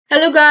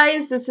Hello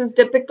guys, this is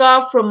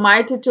Deepika from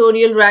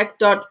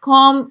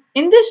MyTutorialRack.com.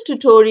 In this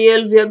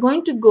tutorial, we are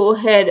going to go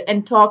ahead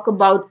and talk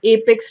about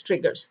Apex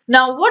triggers.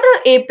 Now, what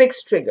are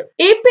Apex triggers?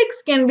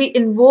 Apex can be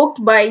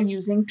invoked by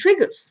using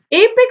triggers.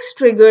 Apex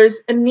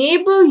triggers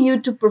enable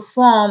you to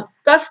perform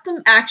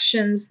custom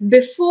actions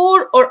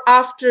before or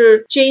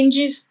after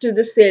changes to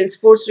the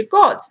Salesforce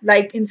records,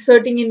 like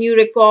inserting a new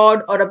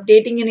record or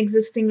updating an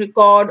existing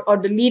record or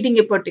deleting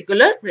a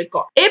particular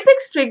record.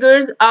 Apex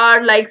triggers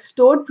are like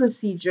stored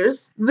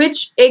procedures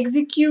which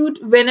execute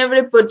whenever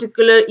a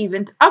particular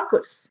event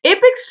occurs.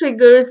 Apex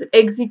triggers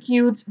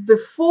execute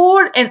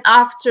before and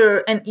after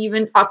an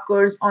event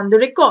occurs on the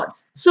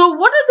records. So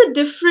what are the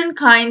different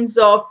kinds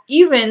of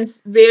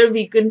events where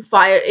we can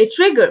fire a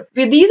trigger?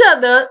 These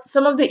are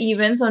some of the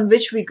events on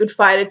which we could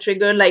fire a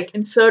trigger, like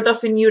insert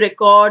of a new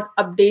record,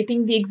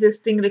 updating the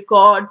existing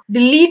record,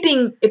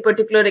 deleting a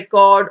particular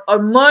record,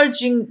 or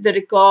merging the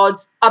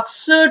records,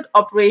 upsert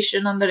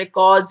operation on the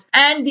records,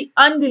 and the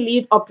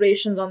undelete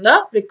operations on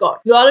the record.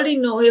 You already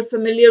know, you're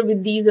familiar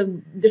with these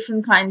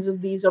different kinds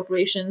of these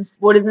operations.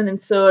 What is an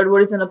insert,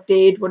 what is an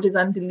update, what is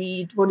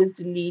undelete, what is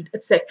delete,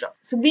 etc.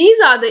 So these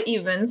are the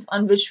events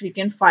on which we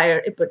can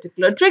fire a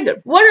particular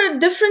trigger. What are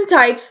different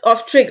types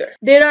of trigger?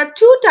 There are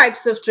two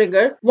types of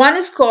trigger. One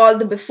is called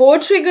the before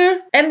trigger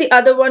and the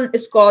other one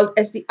is called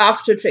as the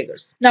after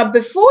triggers. Now,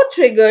 before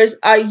triggers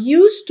are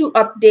used to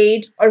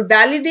update or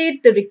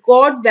validate the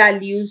record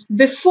values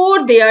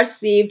before they are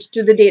saved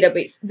to the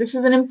database. This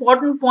is an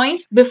important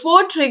point.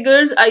 Before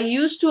triggers are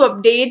used to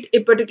update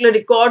a particular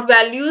record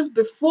values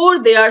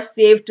before they are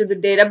saved to the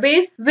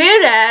database,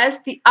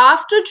 whereas the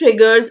after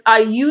triggers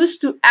are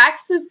used to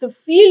access the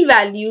field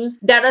values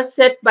that are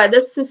set by the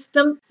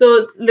system,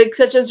 so like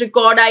such as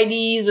record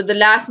IDs or the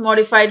last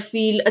modified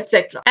field,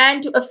 etc.,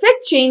 and to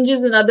affect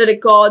changes in other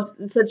records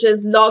such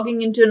as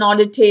logging into an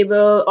audit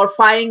table or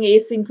firing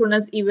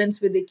asynchronous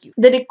events with a queue.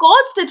 The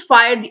records that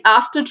fire the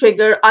after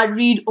trigger are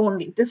read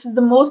only. This is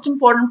the most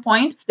important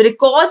point. The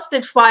records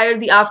that fire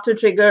the after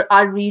trigger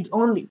are read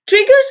only.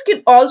 Triggers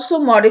can also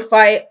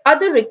modify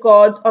other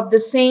records of the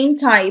same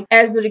type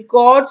as the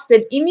records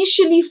that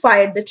initially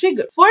fired the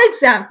trigger. For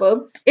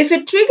example, if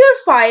a trigger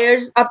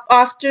fires up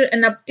after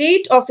an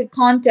update of a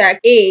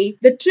contact A,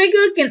 the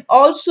trigger can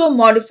also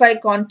modify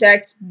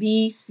contacts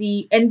B,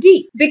 C, and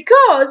D.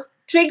 Because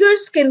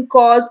triggers can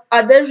cause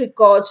other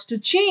records to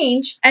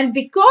change, and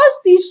because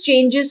these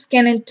changes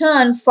can in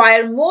turn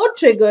fire more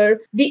trigger,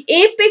 the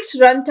Apex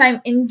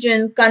runtime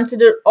engine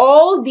considers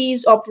all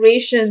these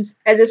operations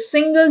as a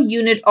single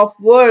unit of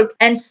work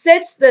and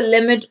sets the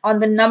limit on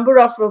the number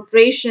of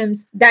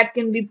operations that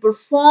can be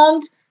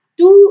performed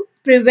to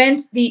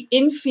prevent the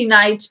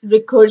infinite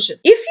recursion.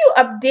 If you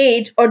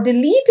update or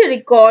delete a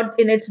record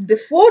in its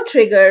before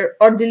trigger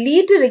or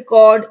delete a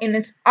record in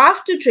its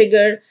after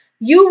trigger,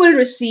 you will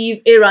receive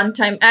a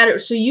runtime error.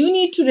 So you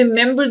need to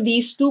remember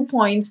these 2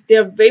 points.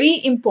 They're very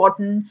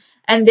important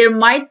and there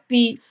might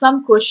be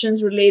some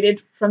questions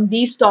related from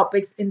these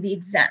topics in the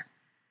exam.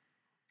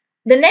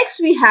 The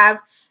next we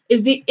have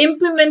is the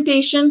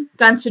implementation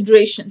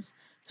considerations.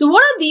 So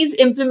what are these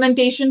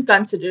implementation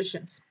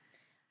considerations?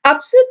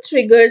 Upsert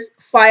triggers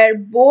fire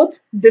both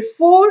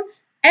before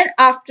and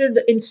after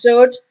the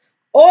insert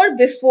or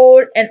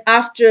before and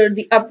after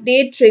the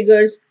update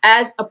triggers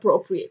as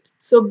appropriate.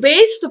 So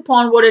based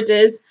upon what it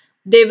is,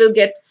 they will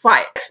get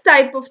fired. Next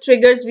type of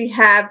triggers we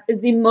have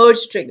is the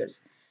merge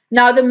triggers.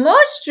 Now the merge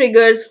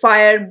triggers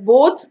fire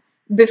both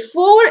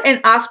before and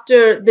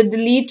after the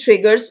delete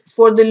triggers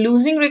for the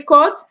losing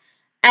records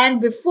and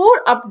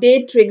before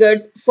update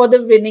triggers for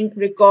the winning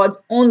records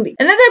only.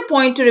 Another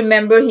point to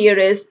remember here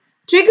is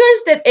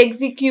triggers that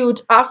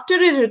execute after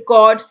a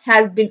record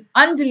has been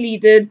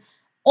undeleted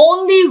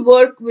only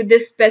work with the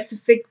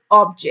specific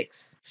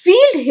objects.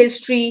 Field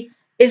history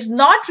is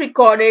not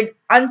recorded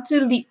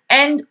until the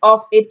end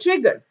of a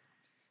trigger.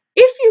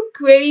 If you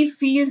query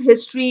field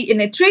history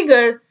in a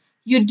trigger,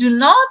 you do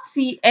not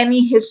see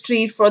any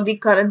history for the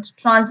current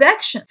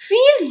transaction.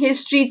 Field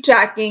history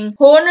tracking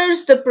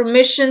honors the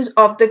permissions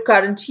of the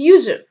current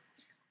user.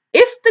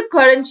 If the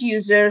current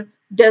user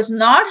does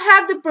not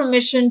have the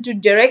permission to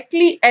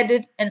directly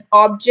edit an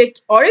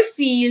object or a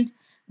field,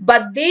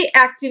 but they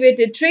activate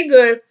a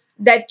trigger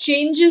that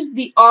changes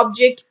the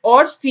object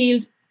or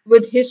field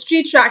with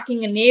history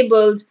tracking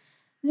enabled,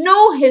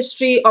 no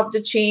history of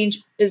the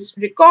change is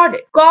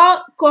recorded.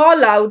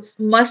 Callouts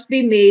must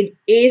be made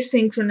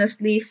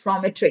asynchronously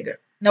from a trigger.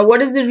 Now,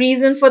 what is the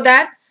reason for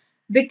that?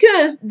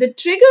 Because the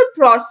trigger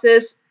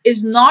process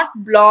is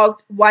not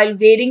blocked while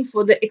waiting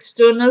for the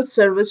external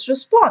service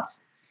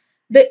response.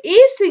 The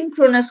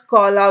asynchronous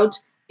callout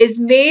is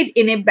made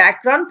in a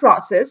background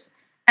process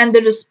and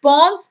the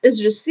response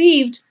is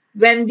received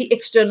when the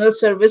external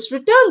service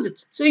returns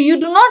it. So you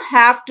do not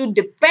have to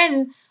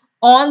depend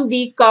on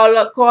the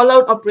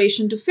callout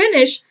operation to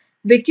finish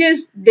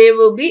because there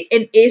will be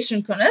an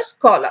asynchronous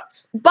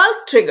callouts.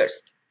 Bulk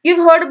triggers. You've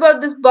heard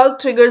about this bulk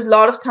triggers a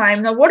lot of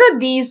time. Now, what are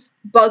these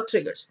bulk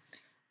triggers?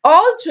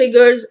 All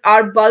triggers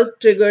are bulk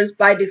triggers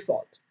by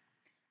default,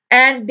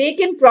 and they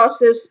can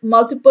process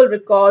multiple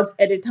records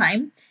at a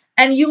time,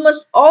 and you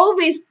must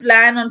always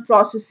plan on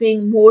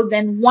processing more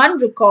than one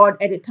record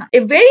at a time. A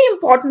very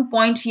important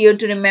point here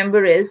to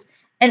remember is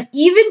an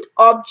event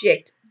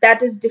object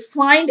that is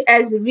defined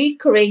as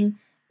recurring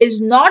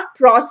is not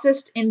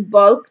processed in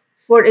bulk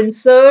for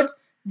insert,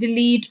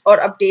 delete, or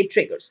update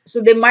triggers.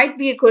 So there might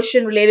be a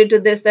question related to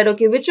this that,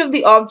 okay, which of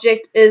the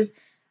object is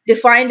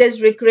defined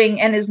as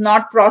recurring and is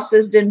not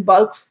processed in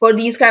bulk for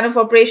these kind of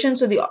operations?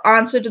 So the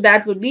answer to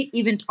that would be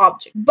event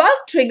object.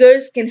 Bulk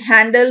triggers can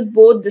handle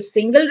both the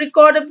single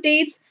record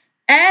updates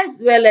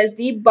as well as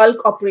the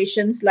bulk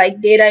operations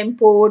like data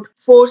import,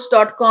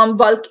 force.com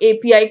bulk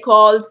API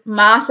calls,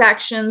 mass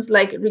actions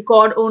like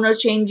record owner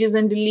changes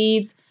and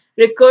deletes,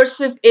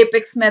 recursive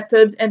Apex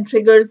methods and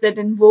triggers that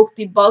invoke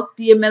the bulk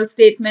DML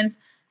statements.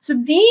 So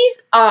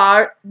these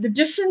are the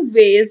different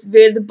ways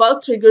where the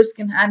bulk triggers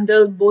can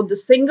handle both the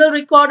single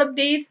record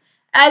updates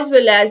as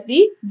well as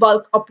the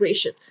bulk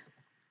operations.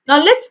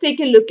 Now let's take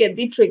a look at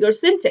the trigger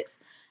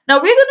syntax. Now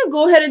we're going to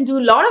go ahead and do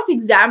a lot of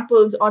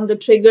examples on the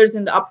triggers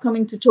in the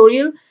upcoming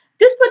tutorial.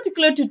 This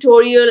particular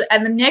tutorial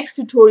and the next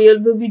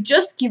tutorial will be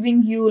just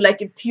giving you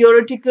like a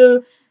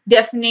theoretical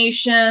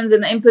definitions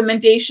and the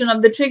implementation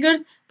of the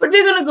triggers, but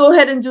we're going to go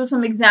ahead and do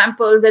some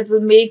examples that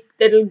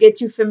will get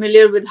you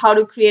familiar with how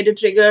to create a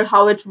trigger,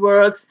 how it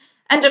works,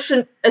 and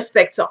different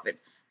aspects of it.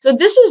 So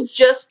this is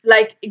just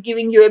like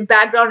giving you a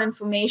background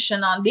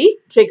information on the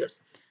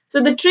triggers.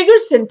 So the trigger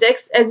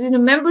syntax, as you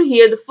remember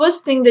here, the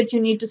first thing that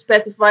you need to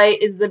specify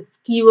is the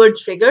keyword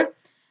trigger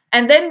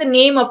and then the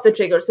name of the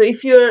trigger. So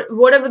if you're,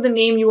 whatever the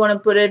name you want to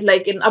put it,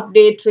 like an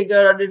update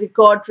trigger or a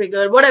record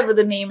trigger, whatever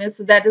the name is,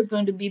 so that is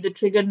going to be the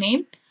trigger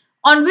name.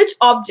 On which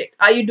object?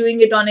 Are you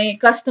doing it on a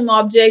custom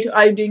object?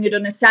 Are you doing it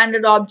on a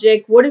standard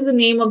object? What is the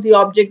name of the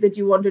object that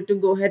you wanted to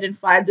go ahead and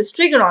fire this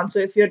trigger on? So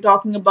if you're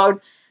talking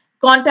about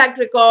contact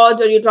records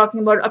or you're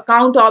talking about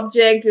account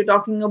object, you're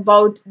talking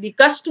about the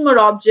customer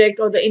object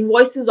or the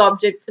invoices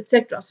object,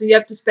 etc. So you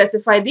have to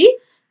specify the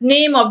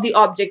name of the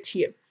object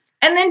here.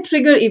 And then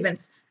trigger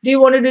events. Do you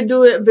want to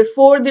do it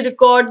before the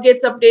record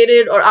gets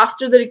updated or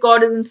after the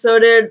record is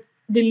inserted,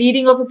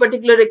 deleting of a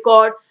particular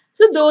record?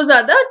 So those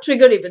are the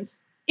trigger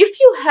events. If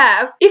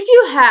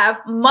you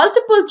have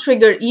multiple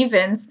trigger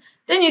events,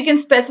 then you can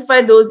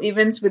specify those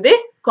events with a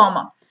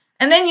comma.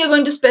 And then you're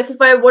going to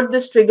specify what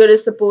this trigger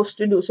is supposed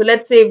to do. So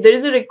let's say if there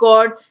is a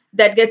record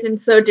that gets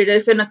inserted,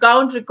 if an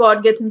account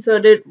record gets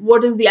inserted,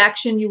 what is the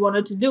action you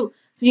wanted to do?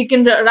 So you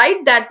can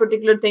write that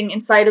particular thing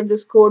inside of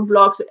this code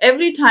block. So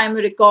every time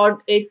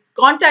a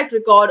contact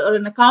record or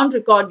an account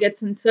record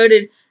gets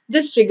inserted,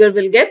 this trigger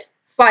will get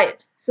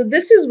fired. So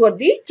this is what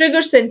the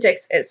trigger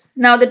syntax is.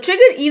 Now the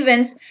trigger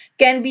events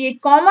can be a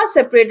comma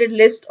separated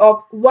list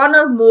of one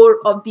or more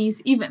of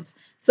these events.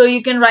 So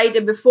you can write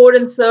a before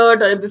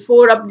insert or a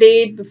before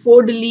update,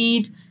 before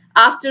delete,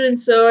 after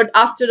insert,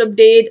 after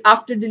update,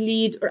 after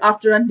delete, or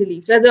after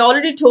undelete. So as I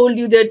already told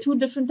you, there are two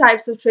different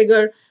types of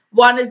trigger.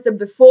 One is the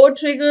before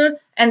trigger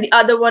and the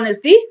other one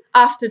is the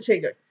after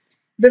trigger.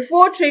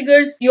 Before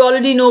triggers, you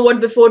already know what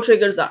before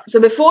triggers are.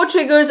 So before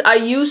triggers are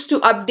used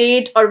to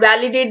update or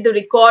validate the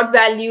record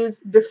values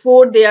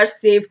before they are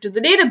saved to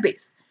the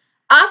database.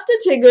 After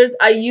triggers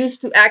are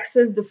used to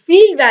access the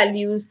field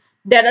values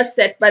that are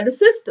set by the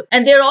system.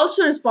 And they're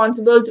also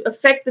responsible to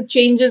affect the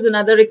changes in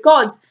other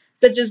records,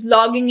 such as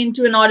logging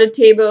into an audit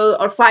table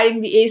or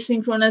firing the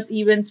asynchronous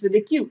events with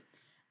a queue.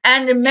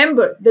 And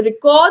remember, the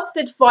records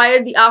that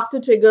fire the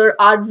after trigger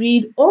are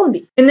read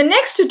only. In the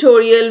next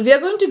tutorial, we are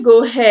going to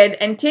go ahead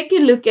and take a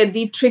look at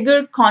the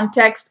trigger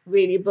context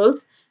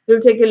variables. We'll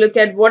take a look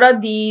at what are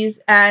these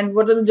and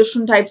what are the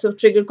different types of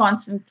trigger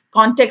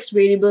context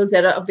variables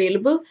that are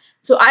available.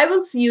 So I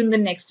will see you in the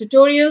next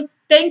tutorial.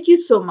 Thank you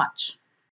so much.